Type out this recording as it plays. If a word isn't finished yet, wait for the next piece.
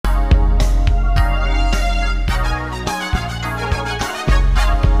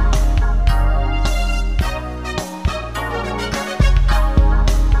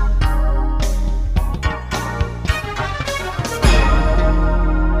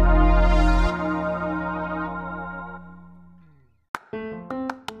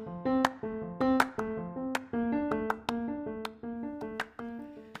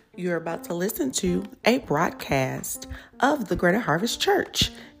You're about to listen to a broadcast of the Greater Harvest Church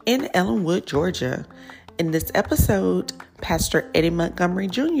in Ellenwood, Georgia. In this episode, Pastor Eddie Montgomery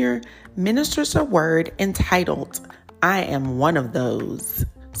Jr. ministers a word entitled, I Am One of Those.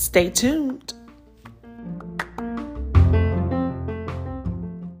 Stay tuned.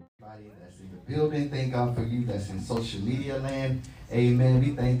 That's in the building. Thank God for you that's in social media land. Amen.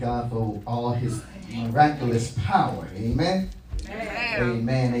 We thank God for all his miraculous power. Amen.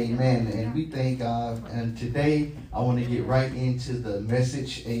 Amen, amen. And we thank God. And today, I want to get right into the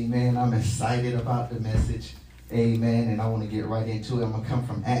message. Amen. I'm excited about the message. Amen. And I want to get right into it. I'm going to come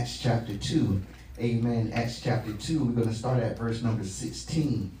from Acts chapter 2. Amen. Acts chapter 2. We're going to start at verse number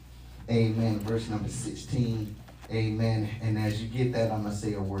 16. Amen. Verse number 16. Amen. And as you get that, I'm going to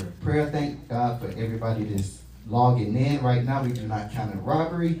say a word of prayer. Thank God for everybody that's logging in right now. We do not count it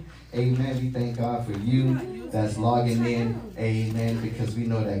robbery. Amen. We thank God for you that's logging in. Amen. Because we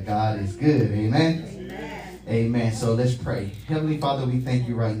know that God is good. Amen. Amen. Amen. So let's pray. Heavenly Father, we thank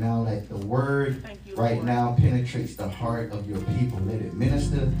you right now that the word right now penetrates the heart of your people. Let it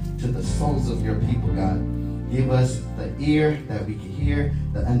minister to the souls of your people, God. Give us the ear that we can hear,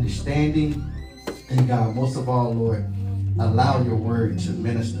 the understanding. And God, most of all, Lord, allow your word to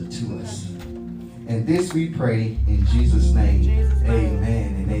minister to us. And this we pray in Jesus' name.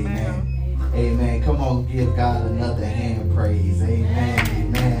 Amen and amen. Amen. Come on, give God another hand praise. Amen.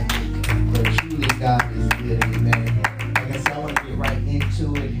 Amen. But truly God is good. Amen. Like I said, I want to get right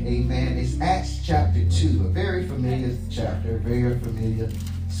into it. Amen. It's Acts chapter 2. A very familiar chapter, very familiar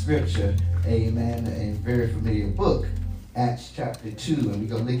scripture. Amen. And very familiar book. Acts chapter 2. And we're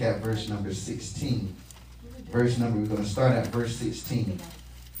going to look at verse number 16. We're going to start at verse 16.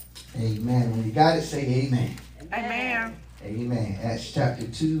 Amen. When you got it, say amen. Amen. Amen. Acts chapter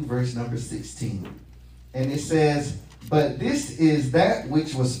 2, verse number 16. And it says, But this is that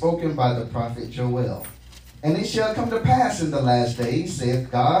which was spoken by the prophet Joel. And it shall come to pass in the last days,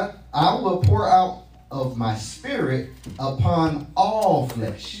 saith God, I will pour out of my spirit upon all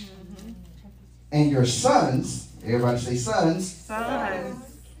flesh. And your sons, everybody say sons.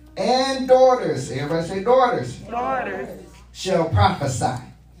 And daughters, everybody say daughters. Shall prophesy.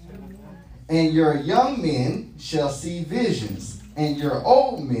 And your young men shall see visions, and your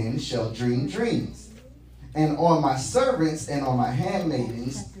old men shall dream dreams. And on my servants and on my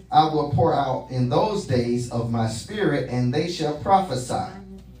handmaidens I will pour out in those days of my spirit, and they shall prophesy.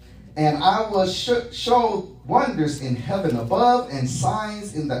 And I will show wonders in heaven above, and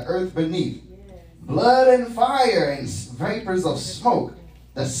signs in the earth beneath, blood and fire and vapors of smoke.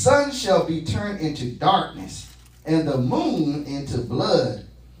 The sun shall be turned into darkness, and the moon into blood,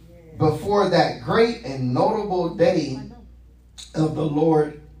 before that great and notable day of the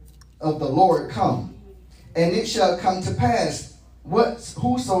Lord come. And it shall come to pass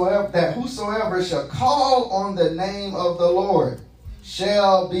whosoever shall call on the name of the Lord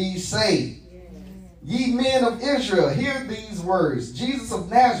shall be saved. Ye men of Israel, hear these words. Jesus of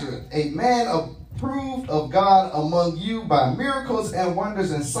Nazareth, a man approved of God among you by miracles and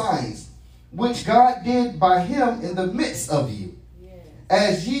wonders and signs, which God did by him in the midst of you,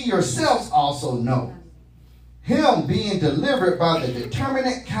 as ye yourselves also know. Him being delivered by the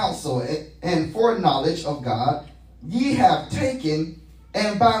determinate counsel and foreknowledge of God, ye have taken,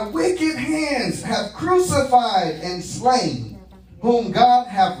 and by wicked hands have crucified and slain, whom God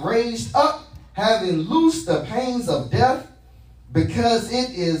hath raised up, having loosed the pains of death, because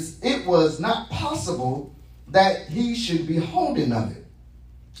it was not possible that he should be holden of it.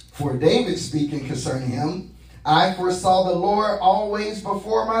 For David speaking concerning him, I foresaw the Lord always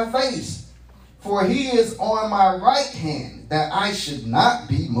before my face, for he is on my right hand, that I should not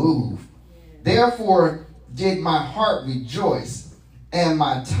be moved. Therefore did my heart rejoice, and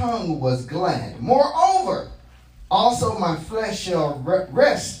my tongue was glad. Moreover, also my flesh shall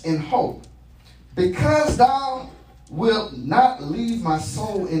rest in hope, because thou wilt not leave my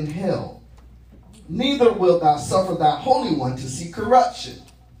soul in hell, neither wilt thou suffer thy Holy One to see corruption.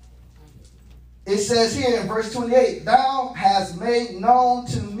 It says here in verse 28, Thou hast made known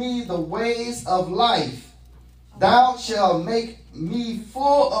to me the ways of life. Thou shalt make me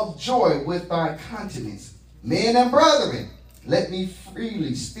full of joy with thy countenance. Men and brethren, let me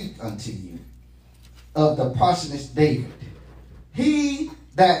freely speak unto you of the prosperous David. He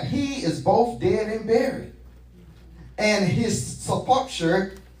is both dead and buried, and his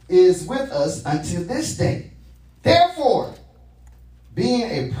sepulchre is with us until this day. Therefore, being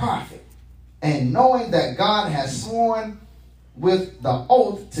a prophet, and knowing that God has sworn with the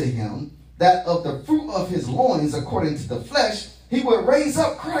oath to him, that of the fruit of his loins, according to the flesh, he would raise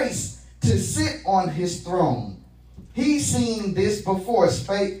up Christ to sit on his throne. He, seeing this before,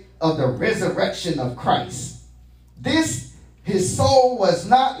 spake of the resurrection of Christ. This, his soul was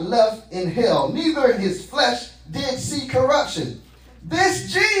not left in hell, neither his flesh did see corruption.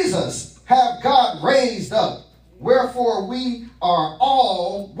 This Jesus have God raised up, wherefore we are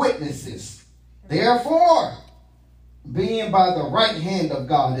all witnesses. Therefore, being by the right hand of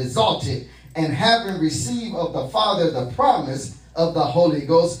God exalted, and having received of the Father the promise of the Holy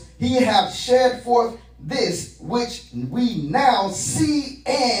Ghost, he hath shed forth this which we now see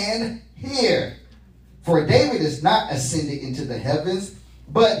and hear. For David is not ascended into the heavens,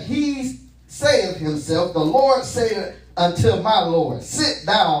 but he saith himself, the Lord saith unto my Lord, sit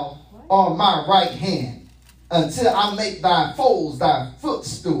thou on my right hand, until I make thy foes thy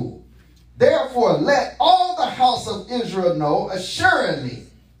footstool. Therefore let all the house of Israel know assuredly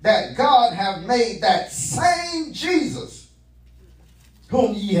that God have made that same Jesus,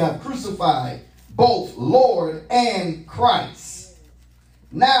 whom ye have crucified, both Lord and Christ.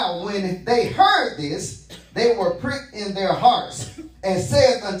 Now when they heard this, they were pricked in their hearts, and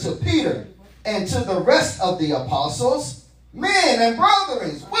said unto Peter and to the rest of the apostles, Men and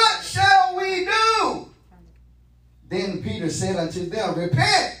brethren, what shall we do? Then Peter said unto them,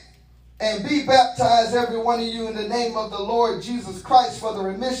 Repent, and be baptized every one of you in the name of the Lord Jesus Christ for the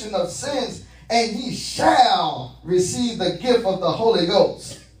remission of sins, and ye shall receive the gift of the Holy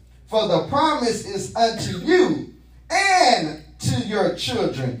Ghost. For the promise is unto you and to your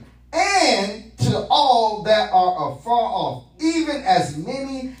children and to all that are afar off, even as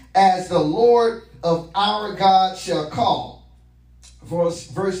many as the Lord of our God shall call.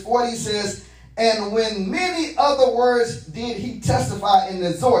 Verse 40 says, And when many other words did he testify and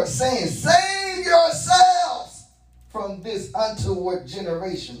exhort, saying, Save yourselves from this untoward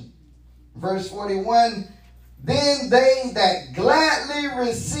generation. Verse 41, Then they that gladly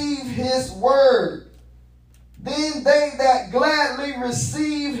receive his word. Then they that gladly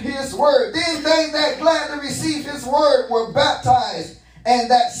receive his word. Then they that gladly receive his word were baptized. And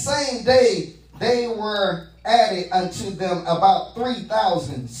that same day they were added unto them about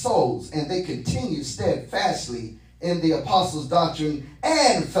 3,000 souls. And they continued steadfastly in the apostles' doctrine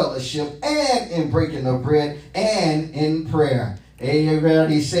and fellowship and in breaking of bread and in prayer.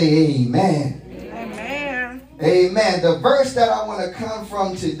 Everybody say amen. Amen. Amen. The verse that I want to come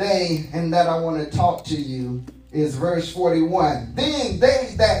from today and that I want to talk to you is verse 41. Then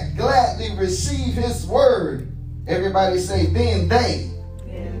they that gladly receive his word. Everybody say, then they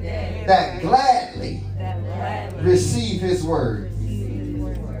that gladly receive his word.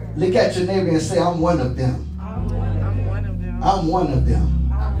 Look at your neighbor and say, I'm one of them. I'm one of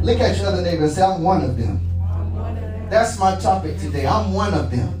them. Look at your other neighbor and say, I'm one of them. That's my topic today. I'm one of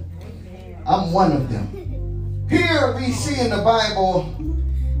them. I'm one of them. Here we see in the Bible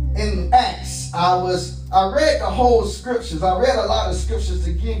in Acts, I read the whole scriptures. I read a lot of scriptures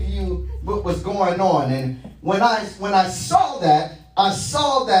to give you what was going on. And when I saw that, I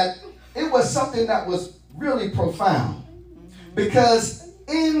saw that it was something that was really profound. Because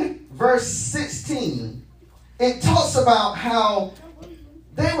in verse 16, it talks about how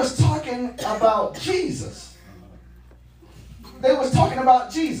they was talking about Jesus. They was talking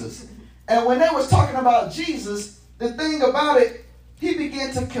about Jesus. And when they was talking about Jesus, the thing about it, he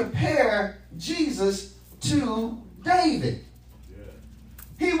began to compare Jesus to David.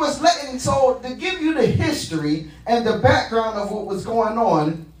 He was so to give you the history and the background of what was going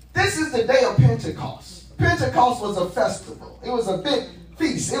on, this is the day of Pentecost. Pentecost was a festival. It was a big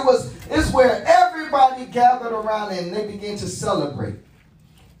feast. It's where everybody gathered around and they began to celebrate.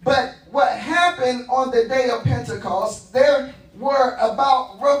 But what happened on the day of Pentecost, there were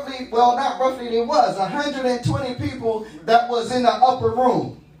about roughly, well, not roughly, there was 120 people that was in the upper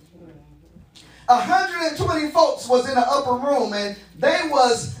room. 120 folks was in the upper room, and they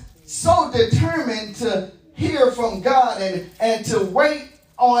was so determined to hear from God and to wait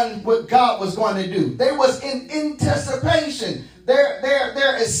on what God was going to do. They was in anticipation.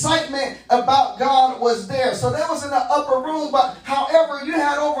 Their excitement about God was there. So they was in the upper room, but however, you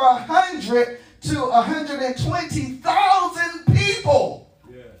had over 100 to 120,000 people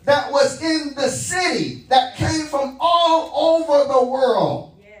that was in the city that came from all over the world.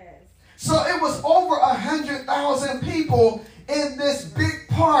 So it was over 100,000 people in this big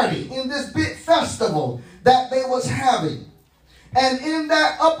party, in this big festival that they was having. And in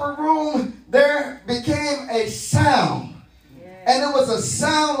that upper room, there became a sound. And it was a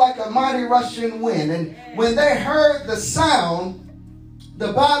sound like a mighty rushing wind. And when they heard the sound,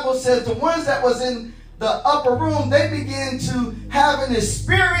 the Bible says the ones that was in the upper room, they began to have an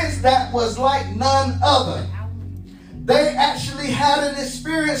experience that was like none other. They actually had an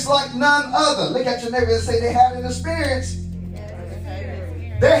experience like none other. Look at your neighbor and say they had an experience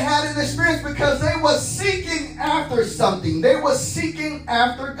They had an experience because they were seeking after something. They were seeking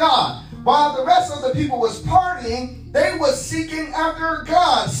after God. While the rest of the people was partying, they were seeking after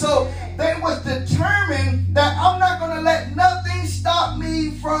God. So they was determined that I'm not going to let nothing stop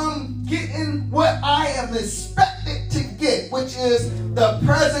me from getting what I am expected to get, which is the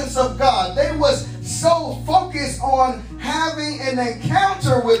presence of God. They was so focused on having an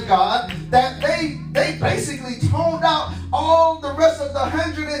encounter with God that they basically toned out all the rest of the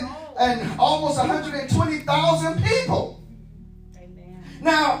almost 120,000 people. Amen.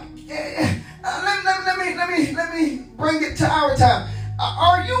 Now, let me bring it to our time.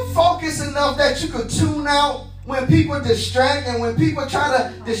 Are you focused enough that you could tune out when people distract and when people try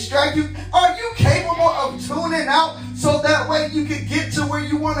to distract you? Are you capable of tuning out so that way you can get to where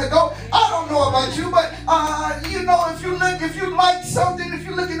you want to go? I don't know about you, but if you like something, if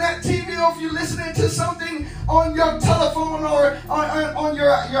you're looking at TV or if you're listening to something on your telephone or on your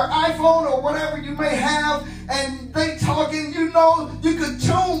iPhone or whatever you may have, and they talking, you could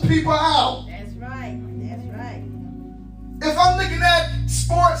tune people out. That's right. If I'm looking at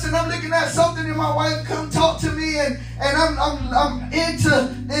sports and I'm looking at something and my wife come talk to me and I'm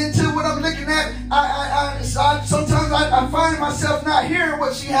into what I'm looking at, sometimes I find myself not hearing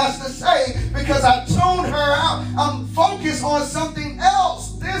what she has to say because I tuned her out. I'm focused on something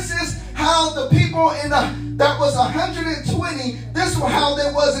else. This is how the people that was 120, this was how they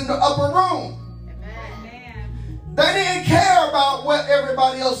was in the upper room. Amen. They didn't care about what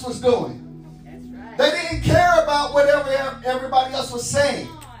everybody else was doing. They didn't care about whatever everybody else was saying.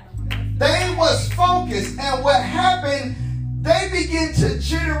 They was focused. And what happened, they began to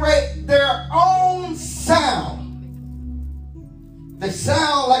generate their own sound. The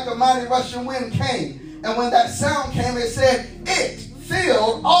sound like a mighty rushing wind came. And when that sound came, it said, it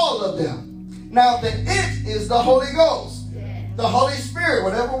filled all of them. Now, the it is the Holy Ghost. The Holy Spirit,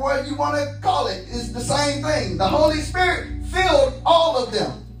 whatever word you want to call it, is the same thing. The Holy Spirit filled all of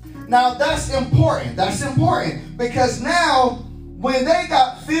them. Now, that's important. That's important because now when they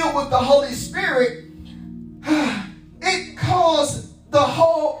got filled with the Holy Spirit, it caused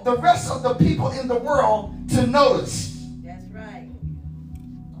the rest of the people in the world to notice. That's right.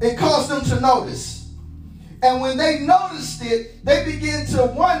 It caused them to notice. And when they noticed it, they began to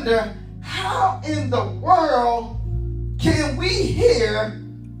wonder, how in the world can we hear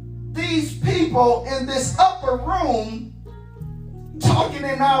these people in this upper room talking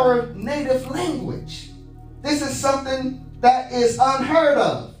in our native language? This is something that is unheard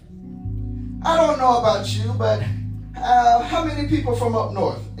of. I don't know about you, but how many people from up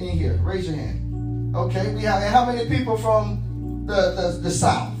north in here? Raise your hand. Okay, we have. How many people from the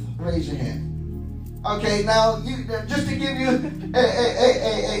south? Raise your hand. Okay, now just to give you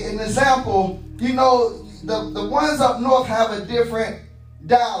an example, the ones up north have a different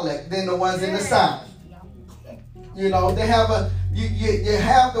dialect than the ones in the south. They have you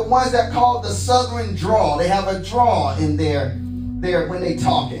have the ones that call the southern drawl. They have a drawl in there when they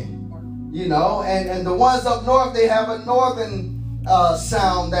talking, and the ones up north, they have a northern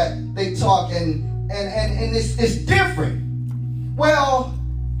sound that they talk, and it's different. Well,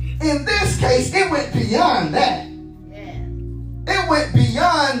 in this case, it went beyond that. Yeah. It went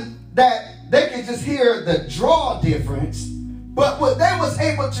beyond that. They could just hear the drawl difference, but what they was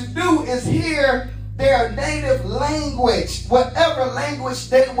able to do is hear their native language, whatever language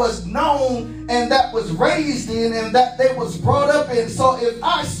they was known and that was raised in and that they was brought up in. So if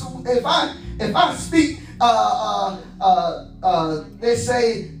I speak, they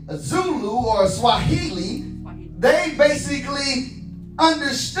say Zulu or Swahili, they basically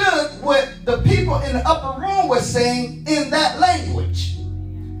understood what the people in the upper room were saying in that language.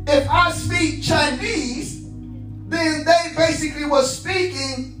 If I speak Chinese, then they basically was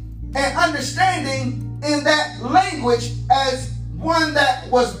speaking and understanding in that language as one that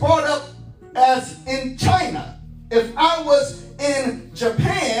was brought up as in China. If I was in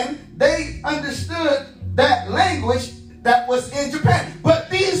Japan, they understood that language that was in Japan. But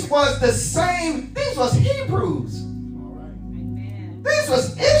these was Hebrews. These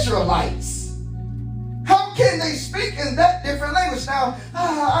was Israelites. How can they speak in that different language? Now,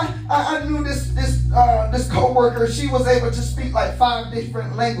 I knew this co-worker. She was able to speak like 5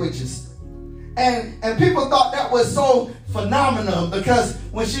 different languages, and people thought that was so phenomenal because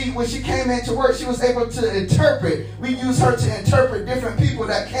when she came into work, she was able to interpret. We used her to interpret different people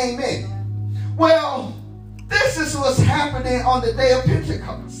that came in. Well, this is what's happening on the day of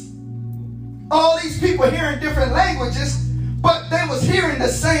Pentecost. All these people hearing different languages, but they was hearing the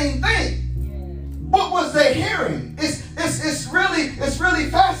same thing. What was they hearing? It's it's really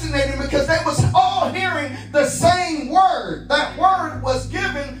fascinating because they was all hearing the same word. That word was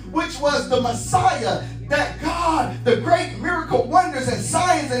given, which was the Messiah, that God, the great miracle wonders and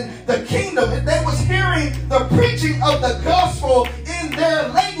signs in the kingdom. And they was hearing the preaching of the gospel in their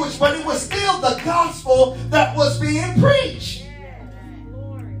language, but it was still the gospel that was being preached.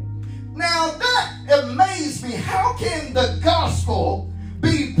 Now that amazed me. How can the gospel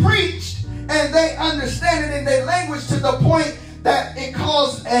be preached and they understand it in their language to the point that it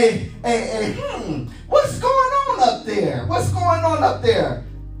caused what's going on up there? What's going on up there?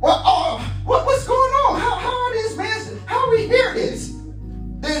 What's going on? How are these men? How we hear this?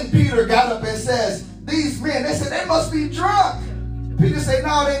 Then Peter got up and says, these men, they said they must be drunk. Peter said,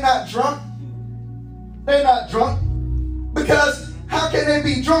 no, they're not drunk. They're not drunk. Because how can they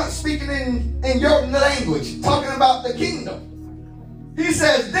be drunk speaking in your language, talking about the kingdom? He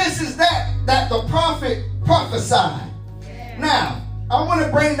says, this is that the prophet prophesied. Now, I want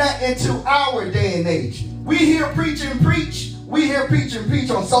to bring that into our day and age. We hear preach and preach. We hear preach and preach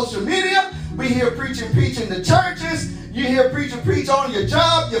on social media. We hear preach and preach in the churches. You hear preach and preach on your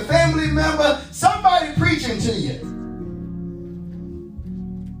job, your family member, somebody preaching to you.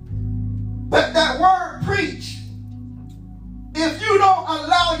 But that word preach, if you don't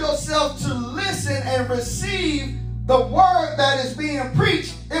allow yourself to listen and receive the word that is being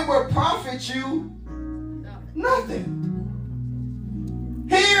preached, it will profit you nothing.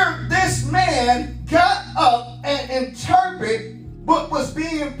 Here, this man got up and interpreted what was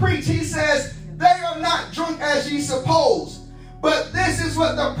being preached. He says, they are not drunk as ye suppose, but this is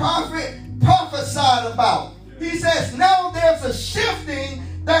what the prophet prophesied about. He says, now there's a shifting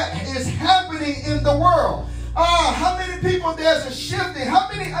that is happening in the world. How many people there's a shifting? How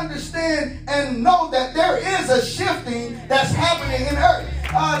many understand and know that there is a shifting that's happening in earth?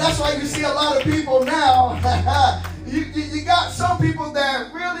 That's why you see a lot of people now. You got some people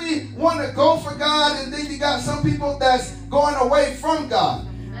that really want to go for God, and then you got some people that's going away from God.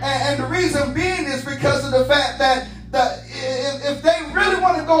 And the reason being is because of the fact that if they really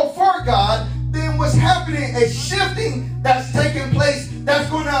want to go for God, then what's happening, a shifting that's taking place that's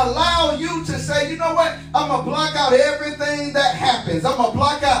going to allow you to say, you know what, I'm going to block out everything that happens. I'm going to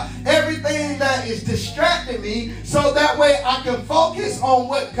block out everything that is distracting me so that way I can focus on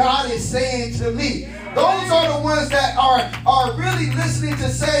what God is saying to me. Those are the ones that are really listening to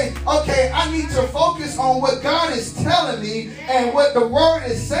say, okay, I need to focus on what God is telling me and what the word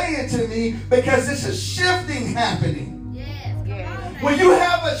is saying to me, because it's a shifting happening. When you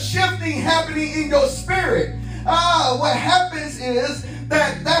have a shifting happening in your spirit, what happens is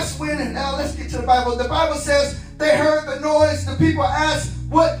that's when, now let's get to the Bible. The Bible says they heard the noise. The people asked,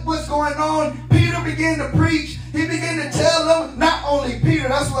 what's going on? Peter began to preach. He began to tell them, not only Peter,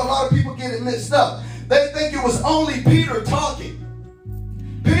 that's where a lot of people get it mixed up. They think it was only Peter talking.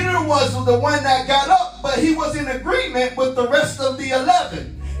 Peter was the one that got up, but he was in agreement with the rest of the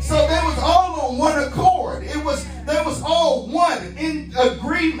 11. So they was all on one accord. They was all one in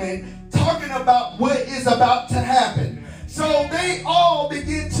agreement talking about what is about to happen. So they all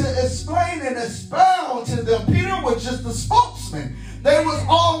begin to explain and expound to them. Peter was just the spokesman. They was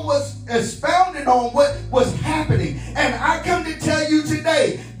expounding on what was happening. And I come to tell you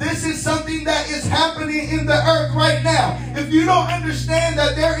today, this is something that is happening in the earth right now. If you don't understand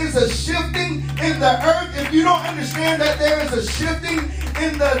that there is a shifting in the earth, if you don't understand that there is a shifting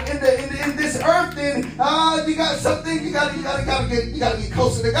in this earth, then you got something, you gotta get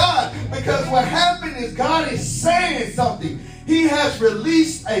closer to God. Because what happened is God is saying something. He has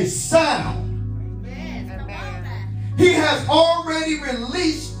released a sound. He has already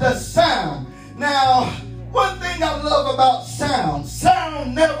released the sound. Now, one thing I love about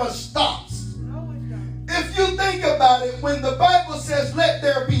sound never stops. If you think about it, when the Bible says, let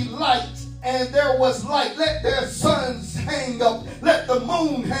there be light, and there was light, let their suns hang up, let the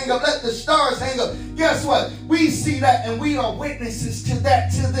moon hang up, let the stars hang up. Guess what? We see that, and we are witnesses to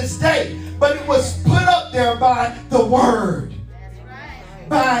that to this day. But it was put up there by the word.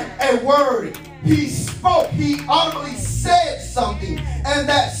 By a word. He spoke. He audibly said something. And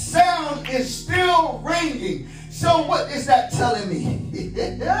that sound is still ringing. So what is that telling me?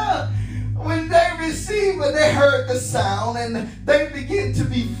 When they received, when they heard the sound and they begin to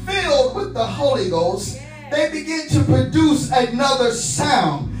be filled with the Holy Ghost, they begin to produce another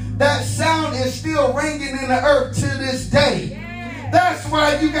sound. That sound is still ringing in the earth to this day. That's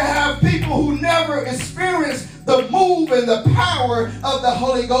why you can have people who never experienced the move and the power of the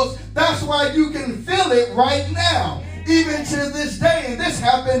Holy Ghost. That's why you can feel it right now, even to this day. And this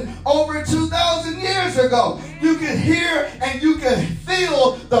happened over 2,000 years ago. You can hear and you can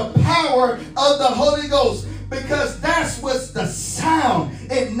feel the power of the Holy Ghost. because that's what's the sound.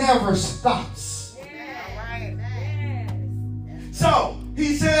 It never stops. So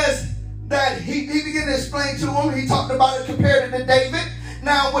he says that he began to explain to him. He talked about it, compared it to David.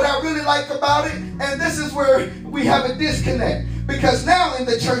 Now, what I really like about it, and this is where we have a disconnect, because now in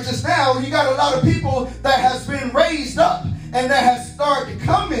the churches now, you got a lot of people that has been raised up and that has started to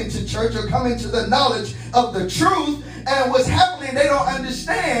come into church or come into the knowledge of the truth, and what's happening, they don't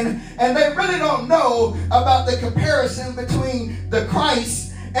understand, and they really don't know about the comparison between the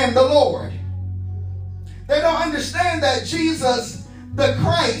Christ and the Lord. They don't understand that Jesus, the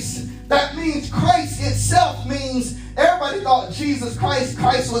Christ, that means Christ itself means, everybody thought Jesus Christ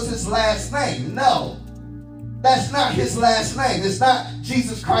was his last name. No, that's not his last name. It's not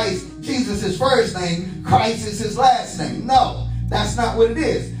Jesus Christ, Jesus his first name, Christ is his last name. No, that's not what it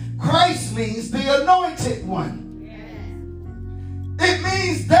is. Christ means the anointed one. It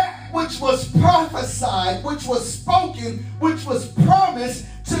means that which was prophesied, which was spoken, which was promised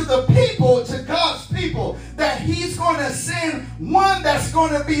to the people, to God's people, that he's going to send one that's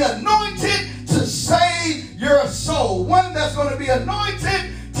going to be anointed to save your soul. One that's going to be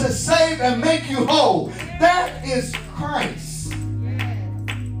anointed to save and make you whole. That is Christ,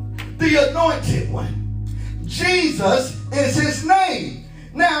 the anointed one. Jesus is his name.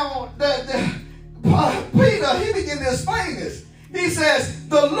 Now, Peter, he began to explain this. He says,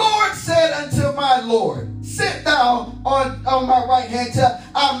 the Lord said unto my Lord, sit thou on my right hand till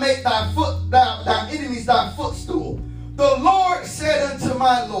I make thy enemies thy footstool. The Lord said unto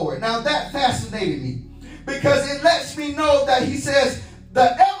my Lord. Now that fascinated me, because it lets me know that he says,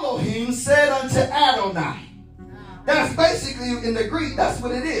 the Elohim said unto Adonai. That's basically, in the Greek, that's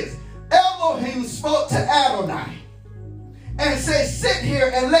what it is. Elohim spoke to Adonai and said, sit here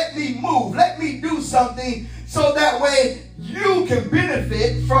and let me move. Let me do something so that way you can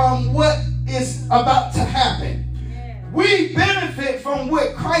benefit from what is about to happen. We benefit from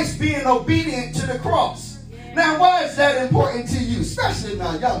what Christ being obedient to the cross. Now, why is that important to you, especially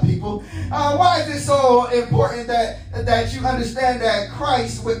now, young people? Why is it so important that you understand that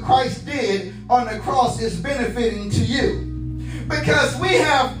Christ, what Christ did on the cross, is benefiting to you? Because we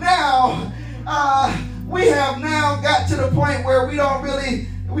have now got to the point where we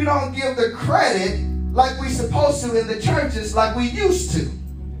don't give the credit like we supposed to in the churches like we used to.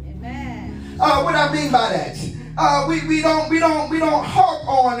 Amen. What I mean by that, we don't harp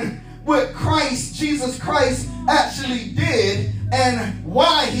on what Jesus Christ actually did and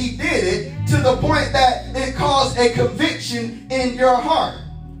why he did it, to the point that it caused a conviction in your heart.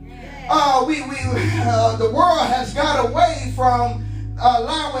 The world has got away from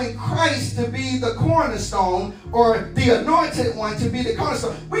allowing Christ to be the cornerstone, or the anointed one to be the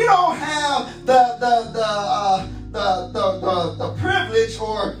cornerstone. We don't have the privilege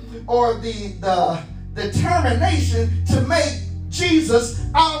or the determination to make Jesus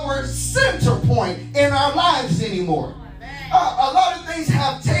our center point in our lives anymore. A lot of things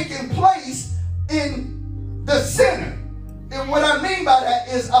have taken place in the center. And what I mean by that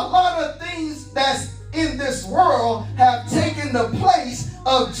is a lot of things that's in this world have taken the place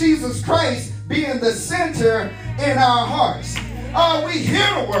of Jesus Christ being the center in our hearts. We hear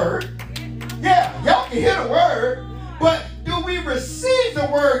the word. Yeah, y'all can hear the word. But do we receive the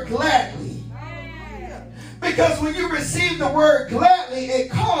word gladly? Because when you receive the word gladly, it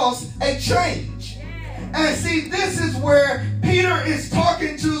causes a change. And see, this is where Peter is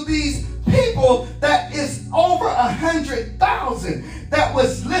talking to these people that is over 100,000 that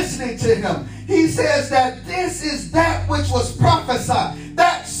was listening to him. He says that this is that which was prophesied.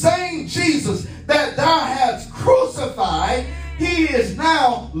 That same Jesus that thou hast crucified, he is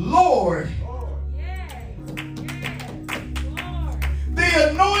now Lord. The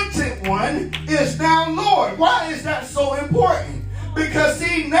anointed one is now Lord. Why is that so important? Because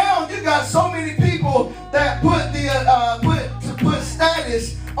see, now you got so many people that put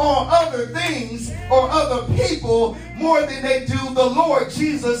status on other things or other people more than they do the Lord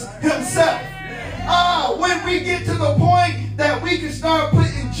Jesus himself. When we get to the point that we can start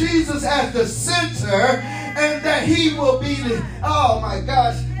putting Jesus as the center, and that he will be the, oh my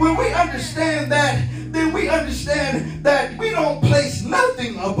gosh, when we understand that, then we understand that we don't place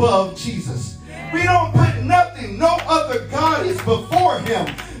nothing above Jesus. We don't put nothing, no other God is before him.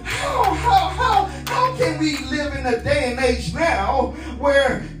 How can we live in a day and age now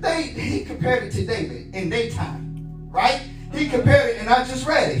where he compared it to David in their time, right? He compared it, and I just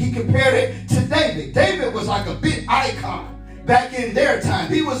read it. He compared it to David. David was like a big icon back in their time.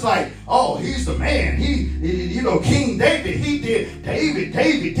 He was like, oh, he's the man. King David,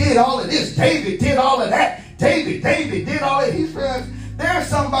 David did all of this. David did all of that. David did all of that. There's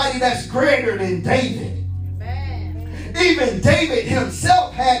somebody that's greater than David. Amen. Even David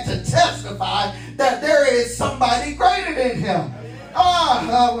himself had to testify that there is somebody greater than him.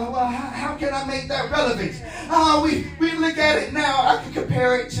 How can I make that relevant? We look at it now. I can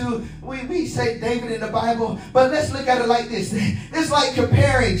compare it to, we say David in the Bible, but let's look at it like this. It's like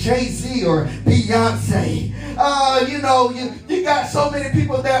comparing Jay-Z or Beyonce. You got so many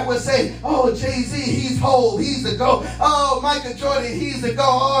people that would say, oh, Jay-Z, he's whole, he's the GOAT. Oh, Michael Jordan, he's the GOAT.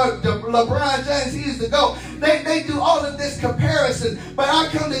 Oh, LeBron James, he's the GOAT. They do all of this comparison, but I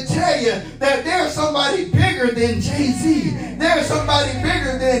come to tell you that there's somebody bigger than Jay-Z. There's somebody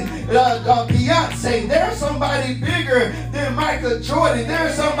bigger than Beyonce. There's somebody bigger than Michael Jordan.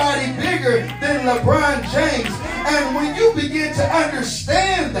 There's somebody bigger than LeBron James. And when you begin to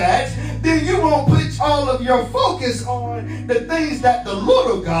understand that, then you won't put all of your focus on the things that the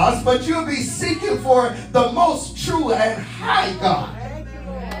little gods, but you'll be seeking for the most true and high God.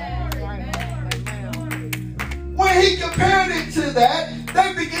 When he compared it to that,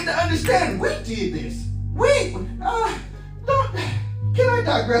 they begin to understand, we did this. Can I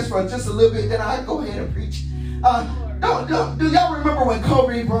digress for just a little bit? Then I'll go ahead and preach. Do y'all remember when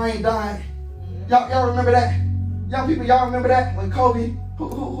Kobe Bryant died? Y'all remember that? Y'all remember that? When Kobe,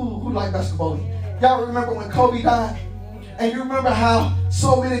 who like basketball? Y'all remember when Kobe died? And you remember how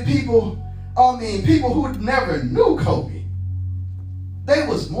so many people, people who never knew Kobe, they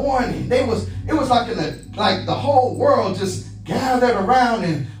was mourning. It was like the whole world just gathered around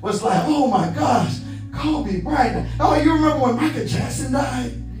and was like, oh my gosh, Kobe Bryant. Oh, you remember when Michael Jackson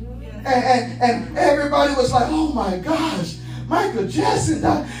died? And everybody was like, oh my gosh, Michael Jackson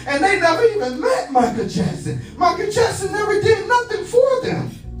died. And they never even met Michael Jackson. Michael Jackson never did nothing for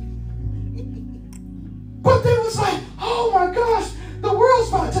them. But they was like, oh my gosh, the world's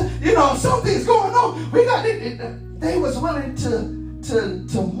about to, something's going on. We got it. They was willing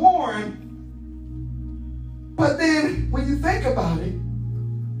to mourn. But then when you think about it,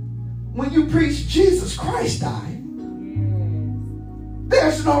 when you preach Jesus Christ died,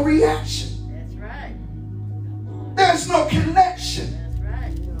 there's no reaction. That's right. There's no connection. That's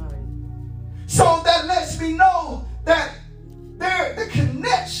right. So that lets me know that the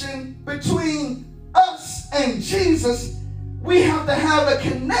connection between us and Jesus, we have to have a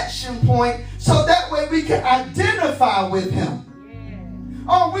connection point so that way we can identify with him.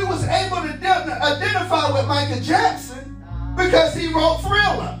 Oh, we was able to identify with Michael Jackson because he wrote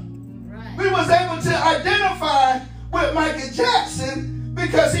Thriller. We was able to identify with Michael Jackson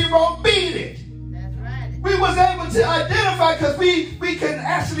because he wrote Beat It. That's right. We was able to identify because we can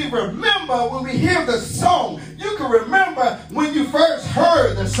actually remember when we hear the song. You can remember when you first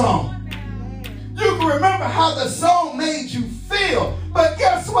heard the song. You can remember how the song made you feel. But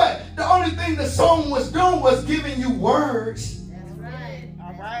guess what? The only thing the song was doing was giving you words. That's right.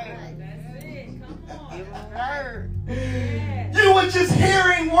 All right. That's it. Come on. You heard. You were just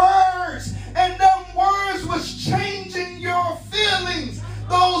hearing words, and them words was changing your feelings.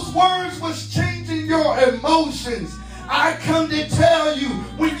 Those words was changing your emotions. I come to tell you,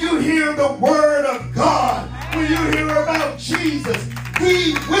 when you hear the word of God, when you hear about Jesus,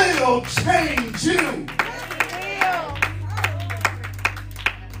 he will change you.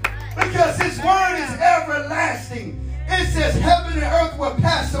 Because his word is everlasting. It says heaven and earth will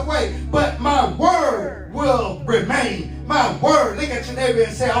pass away, but my word will remain. My word. Look at your neighbor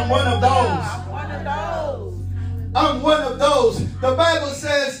and say, I'm one of those. I'm one of those. I'm one of those. The Bible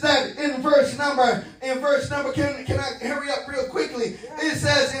says that in verse number, can I hurry up real quickly? It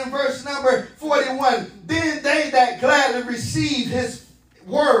says in verse number 41, then they that gladly received his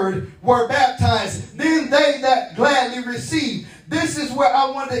word were baptized. Then they that gladly received. This is where I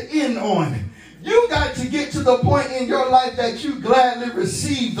want to end on. You got to get to the point in your life that you gladly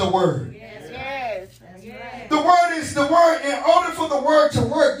receive the word. Yes. Yes. The word is the word. In order for the word to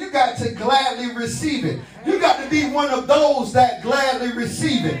work, you got to gladly receive it. You got to be one of those that gladly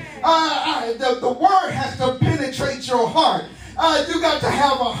receive it. The word has to penetrate your heart. You got to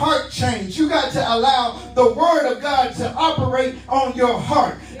have a heart change. You got to allow the word of God to operate on your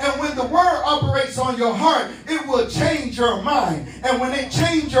heart. And when the word operates on your heart, it will change your mind. And when it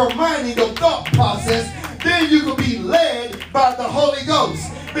changes your mind in your thought process, then you can be led by the Holy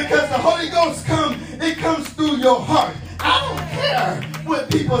Ghost. Because the Holy Ghost comes through your heart. I don't care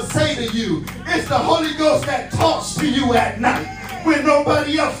what people say to you. It's the Holy Ghost that talks to you at night when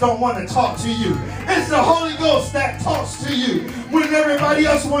nobody else don't want to talk to you. It's the Holy Ghost that talks to you when everybody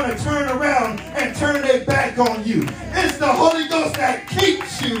else want to turn around and turn their back on you. It's the Holy Ghost that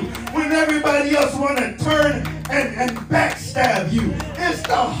keeps you when when everybody else want to turn and backstab you. It's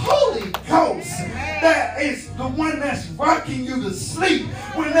the Holy Ghost that is the one that's rocking you to sleep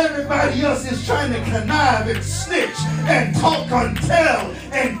when everybody else is trying to connive and snitch and talk and tell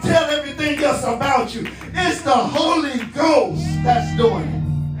everything else about you. It's the Holy Ghost that's doing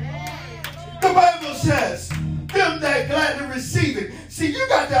it. The Bible says, them that gladly receive it. See, you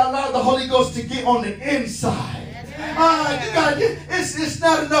got to allow the Holy Ghost to get on the inside. It's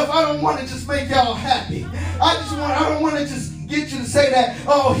not enough. I don't want to just make y'all happy. I don't want to just get you to say that,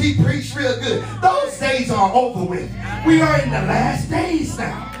 oh, he preached real good. Those days are over with. We are in the last days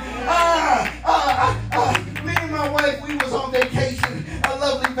now. Me and my wife, we was on vacation, a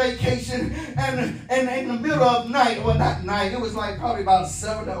lovely vacation, and in the middle of night, well, not night, it was like probably about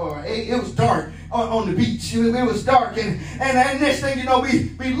 7 or 8, it was dark on the beach. It was dark, and next thing you know,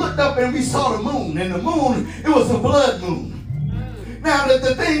 we looked up and we saw the moon, and the moon, it was a blood moon. Now,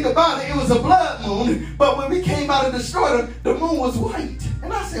 the thing about it was a blood moon, but when we came out of the store, the moon was white.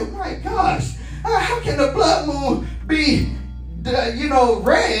 And I said, my gosh, how can the blood moon be,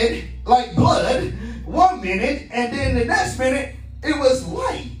 red like blood 1 minute, and then the next minute it was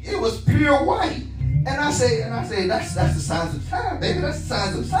white. It was pure white. And I say, that's the signs of time, baby. That's the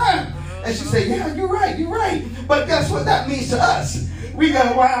signs of time. And she said, yeah, you're right. But guess what that means to us? We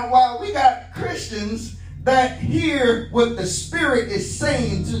got while we got Christians that hear what the Spirit is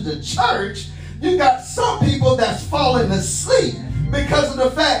saying to the church, you got some people that's falling asleep because of the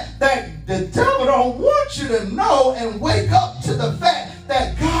fact that the devil don't want you to know and wake up to the fact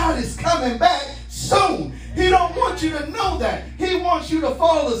that God is coming back soon. He don't want you to know that. He wants you to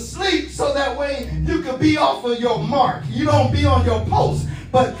fall asleep so that way you can be off of your mark. You don't be on your post.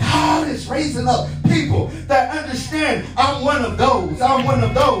 But God is raising up people that understand, I'm one of those. I'm one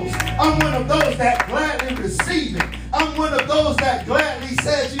of those that gladly receive it. I'm one of those that gladly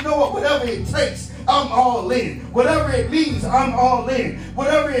says, you know what, whatever it takes, I'm all in. Whatever it means, I'm all in.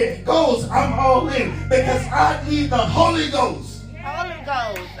 Whatever it goes, I'm all in. Because I need the Holy Ghost. Holy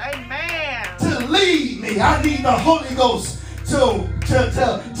Ghost. Amen. To lead me. I need the Holy Ghost to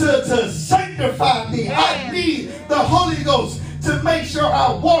sanctify me. I need the Holy Ghost to make sure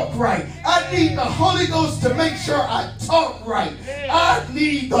I walk right. I need the Holy Ghost to make sure I talk right. I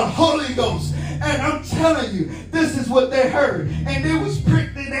need the Holy Ghost. And I'm telling you, this is what they heard. And it was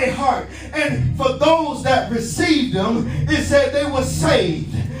pricked in their heart. And for those that received them, it said they were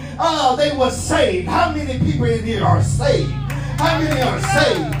saved. Oh, they were saved. How many people in here are saved? How many are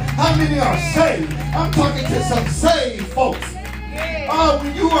saved? How many are saved? I'm talking to some saved folks. Oh,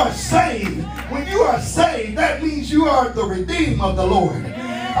 when you are saved, that means you are the redeemed of the Lord.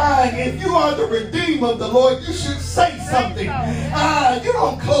 If you are the redeemed of the Lord, you should say something. You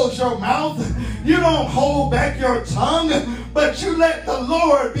don't close your mouth. You don't hold back your tongue, but you let the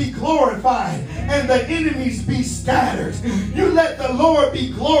Lord be glorified and the enemies be scattered. You let the Lord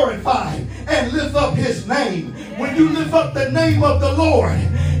be glorified and lift up his name. When you lift up the name of the Lord,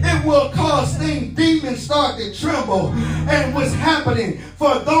 it will cause demons start to tremble. And what's happening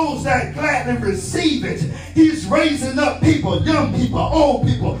for those that gladly receive it, he's raising up people, young people, old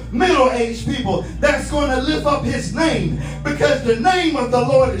people, middle-aged people, that's going to lift up his name. Because the name of the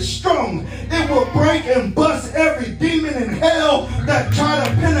Lord is strong. It will break and bust every demon in hell that try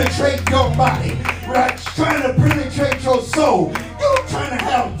to penetrate your body, right? Trying to penetrate your soul. You're trying to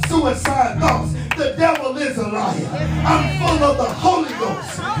have suicide thoughts. The devil is a liar. I'm full of the Holy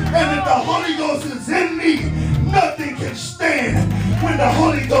Ghost. And if the Holy Ghost is in me, nothing can stand. When the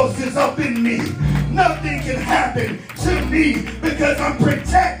Holy Ghost is up in me, nothing can happen to me because I'm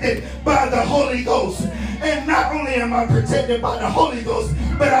protected by the Holy Ghost. And not only am I protected by the Holy Ghost,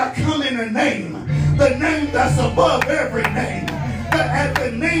 but I come in the name that's above every name. That at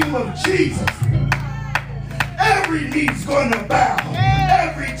the name of Jesus, every knee's going to bow.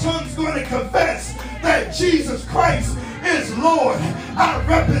 Every tongue's going to confess that Jesus Christ is Lord. I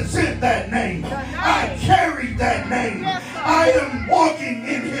represent that name. I carry that name. I am walking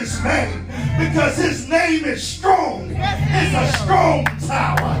in his name because his name is strong. It's a strong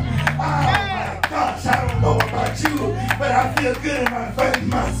tower. Oh my gosh, I don't know about you, but I feel good in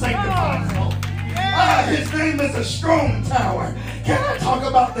my sanctified soul. His name is a strong tower. Can I talk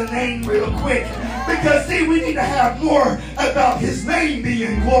about the name real quick? Because see, we need to have more about his name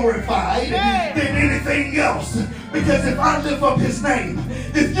being glorified than anything else. Because if I lift up his name,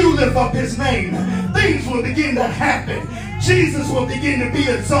 if you lift up his name, things will begin to happen. Jesus will begin to be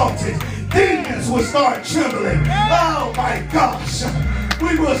exalted. Demons will start trembling. Oh my gosh.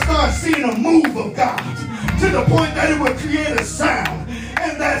 We will start seeing a move of God to the point that it will create a sound.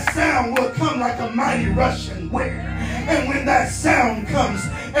 And that sound will come like a mighty rushing wind. And when that sound comes,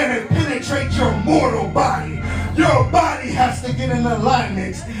 and it penetrates your mortal body. Your body has to get in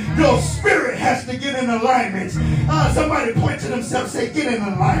alignment. Your spirit has to get in alignment. Somebody point to themselves, say, get in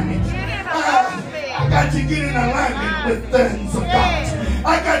alignment. I got to get in alignment with things of God.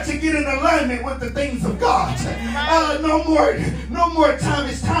 I got to get in alignment with the things of God. No more time.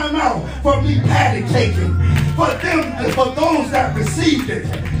 It's time out for me patty caking. For those that received it,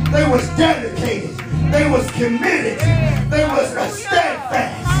 they was dedicated. They was committed. They was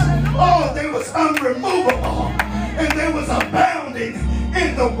steadfast. Oh, they was unremovable. And they was abounding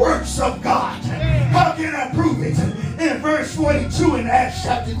in the works of God. How can I prove it? In verse 42 in Acts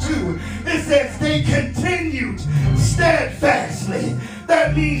chapter 2, it says they continued steadfastly.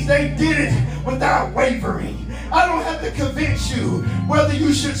 That means they did it without wavering. I don't have to convince you whether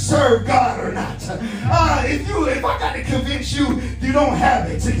you should serve God or not. If I got to convince you, you don't have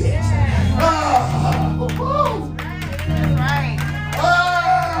it yet.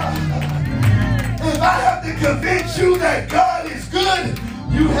 If I have to convince you that God is good,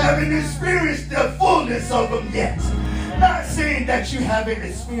 you haven't experienced the fullness of Him yet. Not saying that you haven't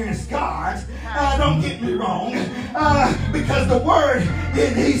experienced God. Don't get me wrong. Because the Word,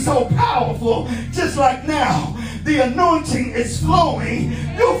 He's so powerful. Just like now, the anointing is flowing.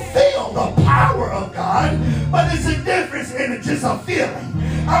 You feel the power of God. But it's a difference in just a feeling.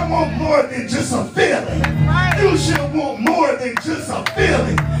 I want more than just a feeling. You should want more than just a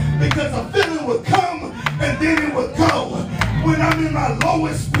feeling. Because a feeling would come and then it would go. When I'm in my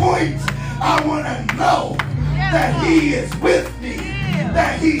lowest point, I want to know that He is with me,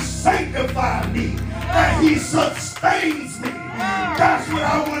 that He sanctified me, that He sustains me. That's what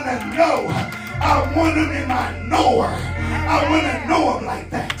I want to know. I want Him in my knower. I want to know Him like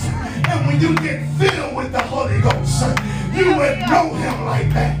that. And when you get filled with the Holy Ghost, you would know Him like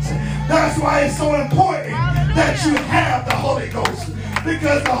that. That's why it's so important that you have the Holy Ghost.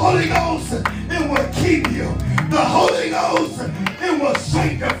 Because the Holy Ghost, it will keep you. The Holy Ghost, it will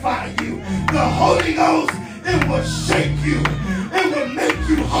sanctify you. The Holy Ghost, it will shake you. It will make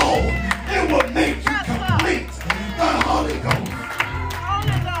you whole. It will make you complete. The Holy Ghost.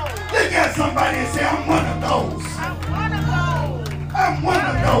 Look at somebody and say, I'm one of those. I'm one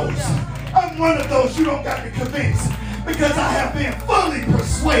of those. I'm one of those you don't got to convince. Because I have been fully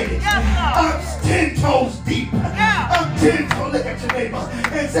persuaded. I'm 10 toes deep. I'm 10 toes. Look at your neighbor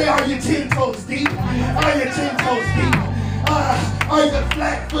and say, are you 10 toes deep? Are you 10 toes deep? Are you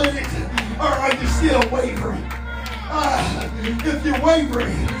flat-footed? Or are you still wavering? If you're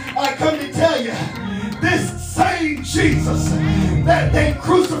wavering, I come to tell you, this same Jesus that they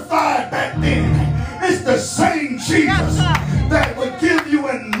crucified back then, it's the same Jesus that would give you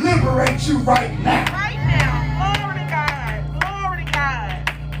and liberate you right now. Right now. Glory to God. Glory to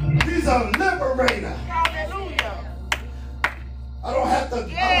God. He's a liberator. Hallelujah. I don't have to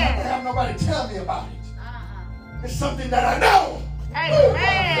have nobody tell me about it. It's something that I know.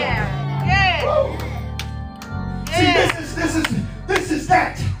 Amen. Yes. See, this is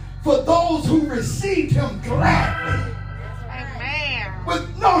that for those who received Him gladly. Amen.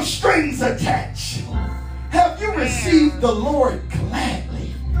 With no strings attached. Have you received the Lord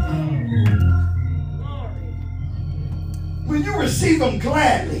gladly? When you receive Him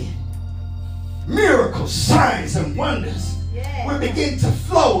gladly, miracles, signs, and wonders will begin to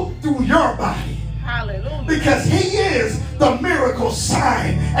flow through your body. Hallelujah. Because He is the miracle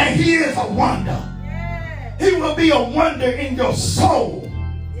sign and He is a wonder. He will be a wonder in your soul.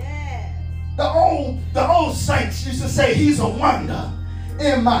 The old saints used to say, He's a wonder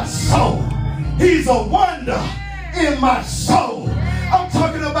in my soul. He's a wonder in my soul. I'm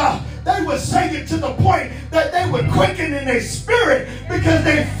talking about they would sing it to the point that they would quicken in their spirit because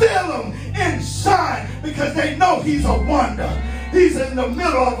they feel Him inside because they know He's a wonder. He's in the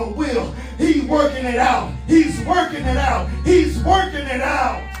middle of a wheel. He's working it out. He's working it out. He's working it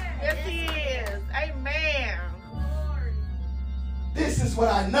out. Yes, He is. Amen. This is what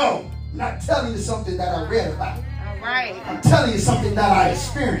I know. I'm not telling you something that I read about. All right. I'm telling you something that I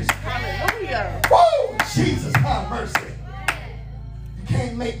experienced. Hallelujah. Woo! Jesus, have mercy. You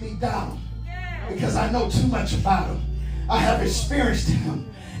can't make me down because I know too much about Him. I have experienced Him,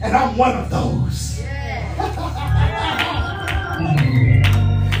 and I'm one of those.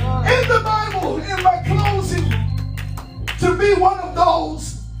 In the Bible, in my closing, to be one of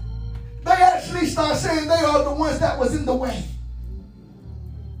those, they actually start saying they are the ones that was in the way.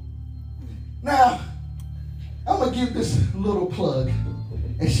 Now, I'm going to give this little plug,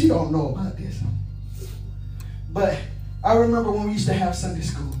 and she don't know about this. But I remember when we used to have Sunday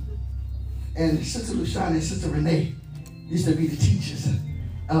school, and Sister Luciana and Sister Renee used to be the teachers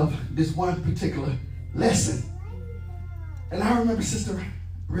of this one particular lesson. And I remember Sister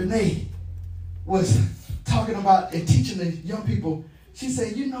Renee was talking about and teaching the young people. She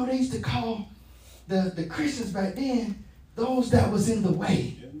said, you know, they used to call the Christians back then those that was in the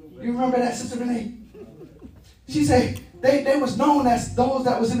way. You remember that, Sister Renee? She said they was known as those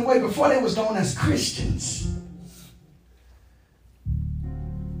that was in the way before they was known as Christians.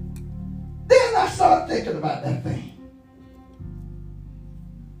 Then I started thinking about that thing.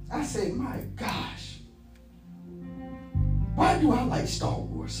 I said, my gosh, why do I like Star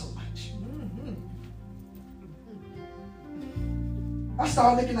Wars so much? I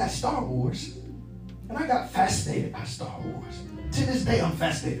started looking at Star Wars, and I got fascinated by Star Wars. To this day, I'm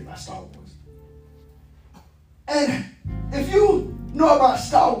fascinated by Star Wars. And if you know about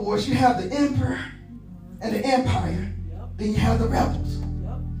Star Wars, you have the Emperor and the Empire. Then you have the rebels.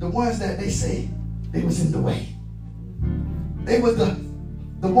 The ones that they say they was in the way. They were the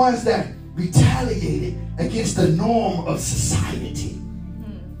ones that retaliated against the norm of society.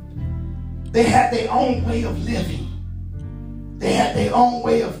 They had their own way of living. They had their own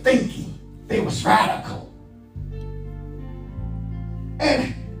way of thinking. They was radical.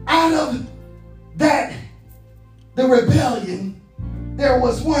 And out of that, the rebellion, there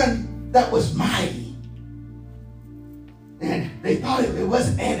was one that was mighty. And they thought it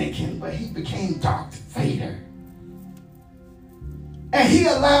wasn't Anakin, but he became Darth Vader. And he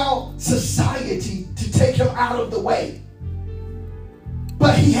allowed society to take him out of the way.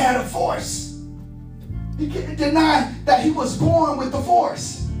 But he had a force. He denied that he was born with the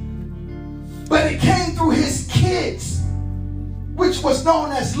force. But it came through his kids, which was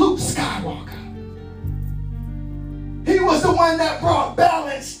known as Luke Skywalker. He was the one that brought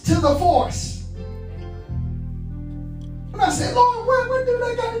balance to the force. And I said, Lord, what do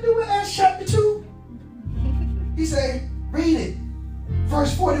they got to do with Acts chapter 2? He said, read it.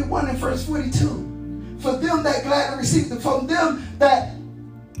 Verse 41 and verse 42. For them that gladly received it, from them that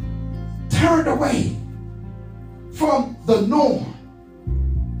turned away from the norm,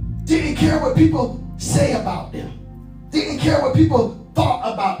 didn't care what people say about them, didn't care what people thought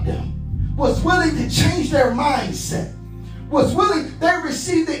about them, was willing to change their mindset, was willing, they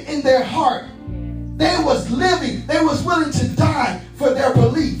received it in their heart. They was living, they was willing to die for their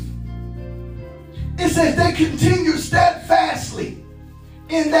belief. It says they continued steadfastly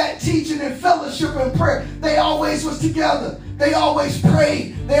in that teaching and fellowship and prayer. They always was together. They always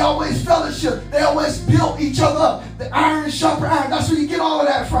prayed. They always fellowship. They always built each other up. The iron sharper iron. That's where you get all of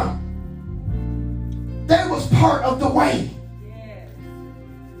that from. They was part of the way. Yeah.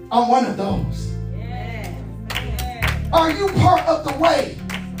 I'm one of those. Yeah. Yeah. Are you part of the way?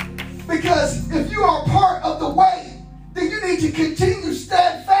 Because if you are part of the way, then you need to continue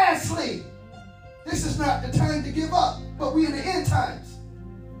steadfastly. This is not the time to give up, but we're in the end times.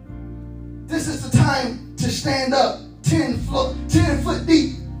 This is the time to stand up 10 foot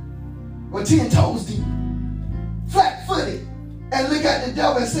deep, or 10 toes deep, flat-footed, and look at the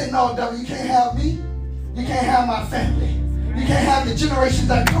devil and say, no, devil, you can't have me. You can't have my family. You can't have the generations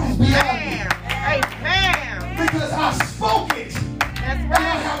that comes beyond me. Amen. Because I spoke it. That's right. And I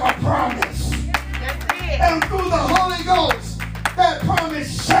have a promise. That's it. And through the Holy Ghost, that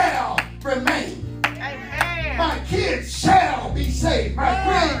promise shall remain. Amen. My kids shall be saved. My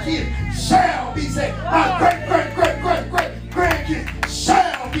grandkids shall be saved. My great-great-great-great-great-grandkids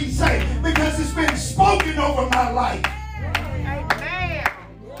shall be saved. Because it's been spoken over my life. Amen.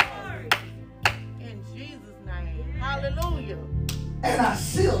 In Jesus' name. Hallelujah. And I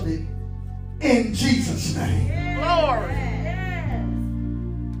sealed it in Jesus' name. Glory.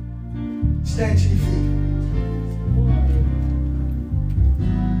 Stand to your feet.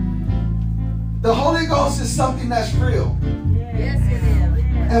 The Holy Ghost is something that's real. Yes, it is.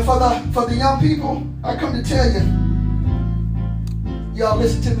 And for the young people, I come to tell you, y'all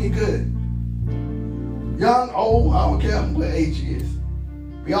listen to me good. Young, old, I don't care what age you is.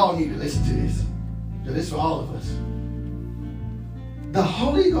 We all need to listen to this. So this is for all of us. The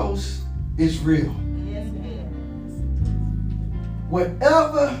Holy Ghost is real. Yes, it is.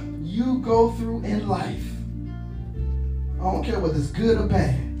 Whatever you go through in life, I don't care whether it's good or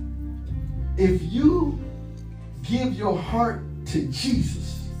bad, if you give your heart to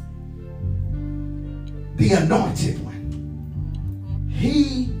Jesus, the anointed one,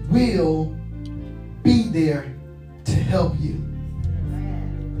 he will be there to help you.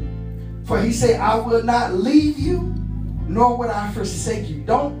 For he said, I will not leave you, nor will I forsake you.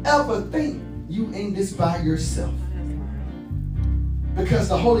 Don't ever think you in this by yourself. Because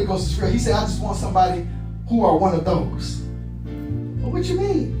the Holy Ghost is real. He said, I just want somebody who are one of those. Well, what you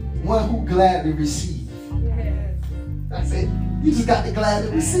mean? One who gladly receive. That's it. You just got to gladly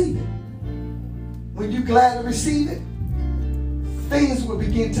receive it. When you gladly receive it, things will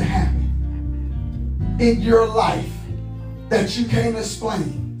begin to happen in your life that you can't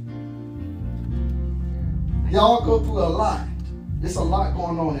explain. Y'all go through a lot. There's a lot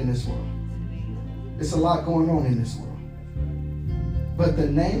going on in this world. It's a lot going on in this world. But the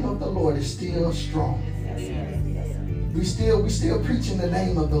name of the Lord is still strong. We still preaching the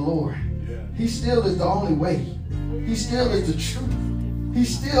name of the Lord. He still is the only way. He still is the truth. He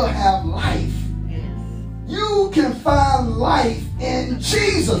still have life. You can find life in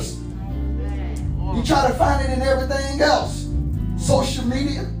Jesus. You try to find it in everything else. Social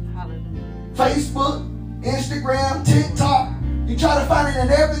media, Facebook, Instagram, TikTok. You try to find it in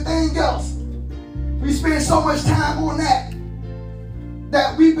everything else. We spend so much time on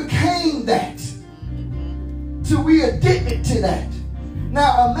that we became that. So we addicted to that.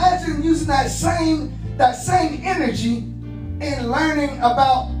 Now imagine using that same energy in learning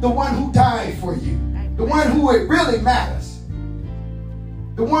about the one who died for you. The one who it really matters.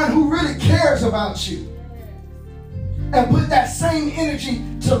 The one who really cares about you. And put that same energy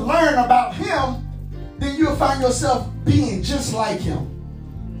to learn about him, then you'll find yourself being just like him.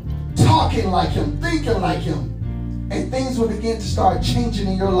 Talking like him, thinking like him. And things will begin to start changing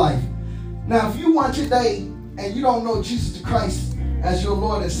in your life. Now, if you want today and you don't know Jesus Christ as your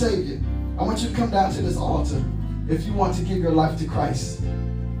Lord and Savior, I want you to come down to this altar if you want to give your life to Christ.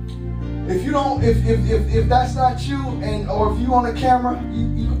 If you don't, if that's not you, or if you on the camera,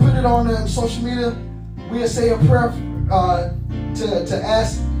 you can put it on social media. We'll say a prayer to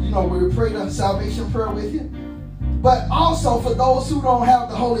ask, we'll pray the salvation prayer with you. But also for those who don't have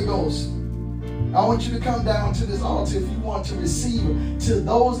the Holy Ghost, I want you to come down to this altar if you want to receive. To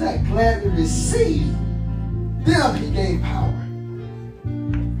those that gladly receive, them he gave power.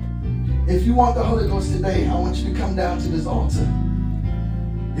 If you want the Holy Ghost today, I want you to come down to this altar.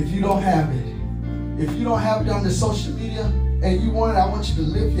 If you don't have it, if you don't have it on the social media and you want it, I want you to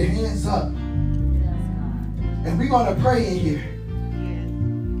lift your hands up. And we're going to pray in here.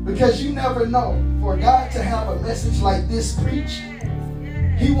 Because you never know. For God to have a message like this preached,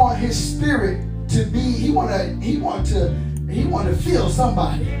 he want his spirit to be, he want to feel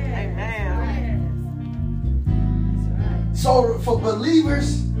somebody. So for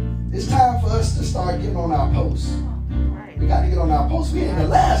believers, it's time for us to start getting on our posts. We got to get on our posts. We're in the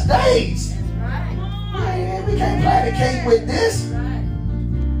last days. We can't placate with this.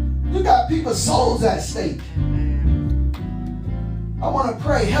 You got people's souls at stake. I want to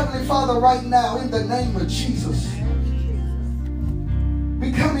pray, Heavenly Father, right now in the name of Jesus.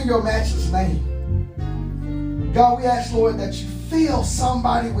 We come in your matchless name. God, we ask, Lord, that you fill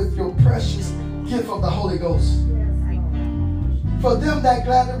somebody with your precious gift of the Holy Ghost. For them that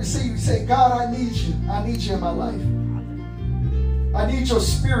gladly receive, you say, God, I need you. I need you in my life. I need your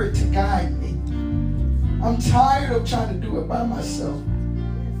spirit to guide me. I'm tired of trying to do it by myself.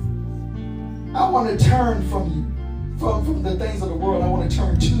 I want to turn from you, from the things of the world. I want to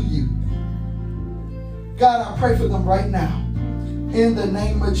turn to you. God, I pray for them right now, in the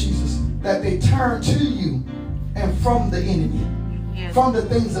name of Jesus, that they turn to you and from the enemy, from the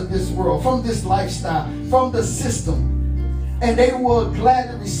things of this world, from this lifestyle, from the system. And they will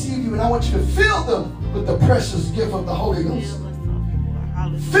gladly receive you. And I want you to fill them with the precious gift of the Holy Ghost.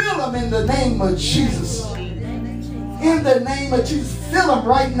 Fill them in the name of Jesus. In the name of Jesus. Fill them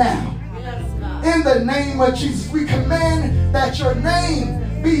right now. In the name of Jesus. We command that your name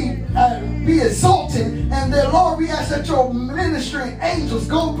be exalted. And then, Lord, we ask that your ministering angels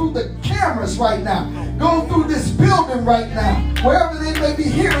go through the cameras right now. Go through this building right now. Wherever they may be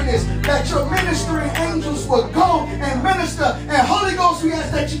hearing this, that your ministering angels will go and minister. And Holy Ghost, we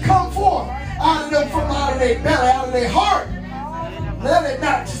ask that you come forth out of them, from out of their belly, out of their heart. Let it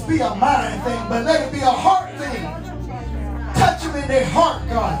not just be a mind thing, but let it be a heart thing. Touch them in their heart,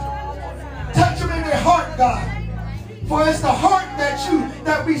 God. Touch them in their heart, God. For it's the heart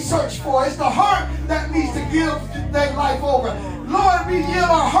that we search for. It's the heart that needs to give their life over. Lord, we yield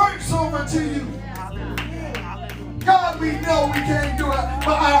our hearts over to you. God, we know we can't do it,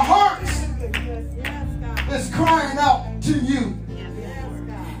 but our hearts is crying out to you.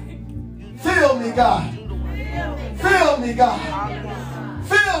 Fill me, God. Fill me, God.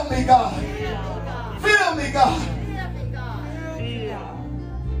 Fill me, God. Fill me, God.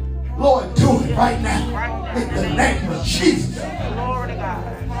 Lord, do it right now in the name of Jesus.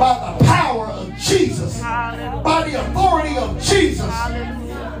 By the power of Jesus. By the authority of Jesus.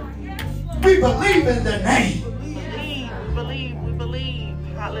 We believe in the name. We believe.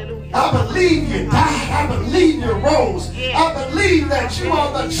 Hallelujah. I believe you died. I believe you rose. I believe that you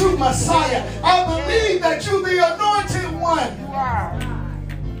are the true Messiah. I believe that you're the anointed one. You are.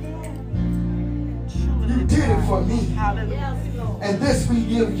 You did it for me. Hallelujah. And this we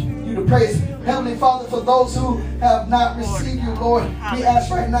give you the praise. Heavenly Father, for those who have not received you, Lord, we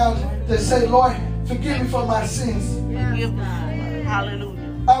ask right now to say, Lord, forgive me for my sins. Forgive me. Hallelujah.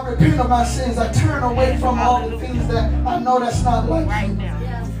 I repent of my sins. I turn away from all the things that I know that's not like Right you. now.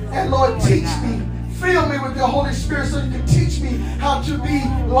 And Lord, teach me. Fill me with your Holy Spirit so you can teach me how to be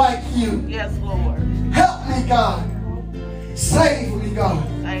like you. Yes, Lord. Help me, God. Save me, God.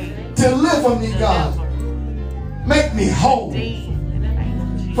 Save. Deliver me, God. Make me whole. Indeed. In the name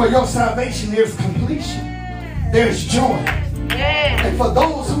of Jesus. For your salvation, there's completion. There's joy. Yes. And for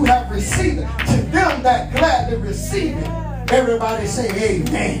those who have received it, to them that gladly receive it, everybody say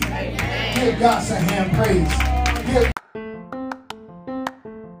amen. Amen. Give God some hand praise. Give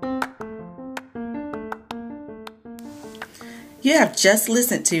You have just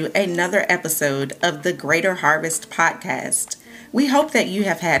listened to another episode of the Greater Harvest Podcast. We hope that you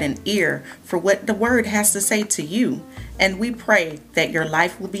have had an ear for what the Word has to say to you, and we pray that your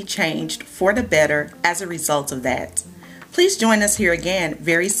life will be changed for the better as a result of that. Please join us here again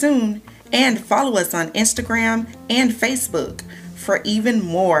very soon, and follow us on Instagram and Facebook for even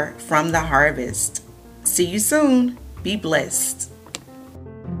more from the harvest. See you soon. Be blessed.